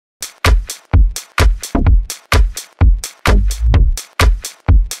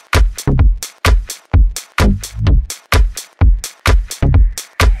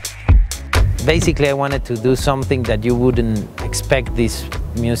Basically, I wanted to do something that you wouldn't expect this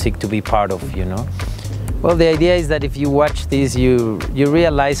music to be part of, you know? Well, the idea is that if you watch this, you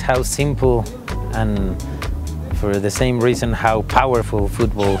realize how simple and, for the same reason, how powerful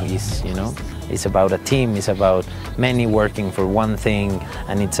football is, you know? It's about a team, it's about many working for one thing,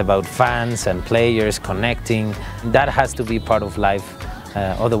 and it's about fans and players connecting. That has to be part of life,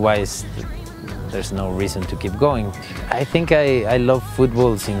 otherwise there's no reason to keep going. I think I love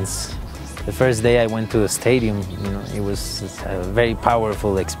football since the first day I went to a stadium. You know, it was a very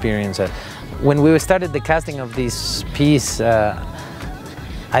powerful experience. When we started the casting of this piece,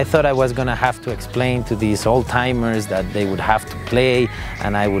 I thought I was going to have to explain to these old-timers that they would have to play,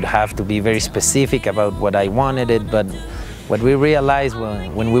 and I would have to be very specific about what I wanted it. But what we realized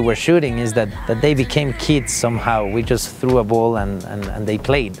when we were shooting is that they became kids somehow. We just threw a ball and they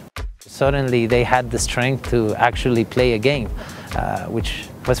played. Suddenly they had the strength to actually play a game, which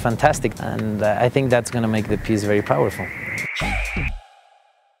was fantastic. And I think that's going to make the piece very powerful.